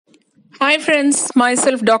Hi friends,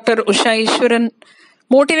 myself Dr.Ushaa,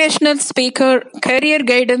 motivational speaker, career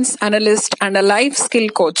guidance analyst and a life skill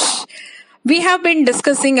coach. We have been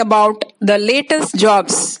discussing about the latest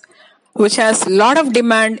jobs which has a lot of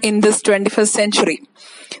demand in this 21st century.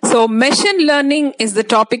 So machine learning is the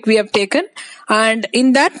topic we have taken, and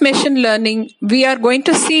in that machine learning we are going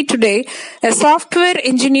to see today a software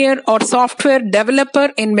engineer or software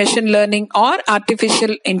developer in machine learning or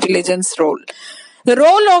artificial intelligence role. The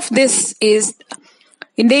role of this is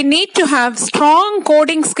they need to have strong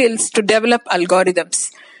coding skills to develop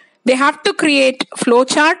algorithms. They have to create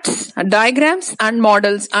flowcharts, diagrams, and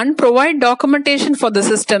models and provide documentation for the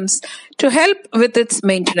systems to help with its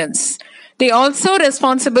maintenance. They also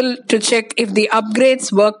responsible to check if the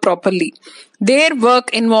upgrades work properly. Their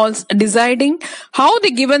work involves deciding how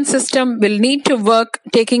the given system will need to work,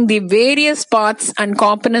 taking the various parts and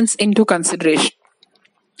components into consideration.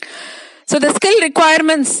 So the skill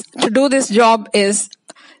requirements to do this job is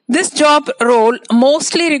this job role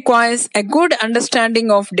mostly requires a good understanding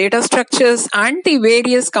of data structures and the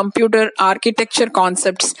various computer architecture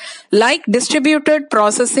concepts like distributed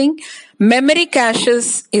processing, memory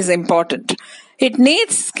caches is important. It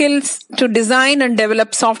needs skills to design and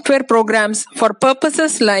develop software programs for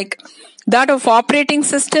purposes like that of operating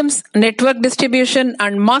systems, network distribution,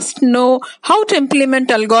 and must know how to implement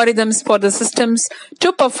algorithms for the systems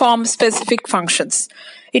to perform specific functions.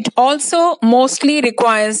 It also mostly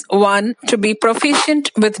requires one to be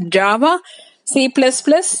proficient with Java, C++,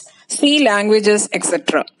 C languages,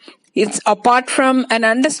 etc. It's apart from an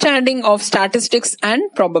understanding of statistics and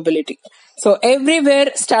probability. So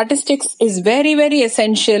everywhere statistics is very, very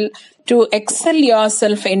essential to excel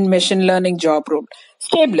yourself in machine learning job role.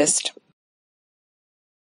 Stay blessed.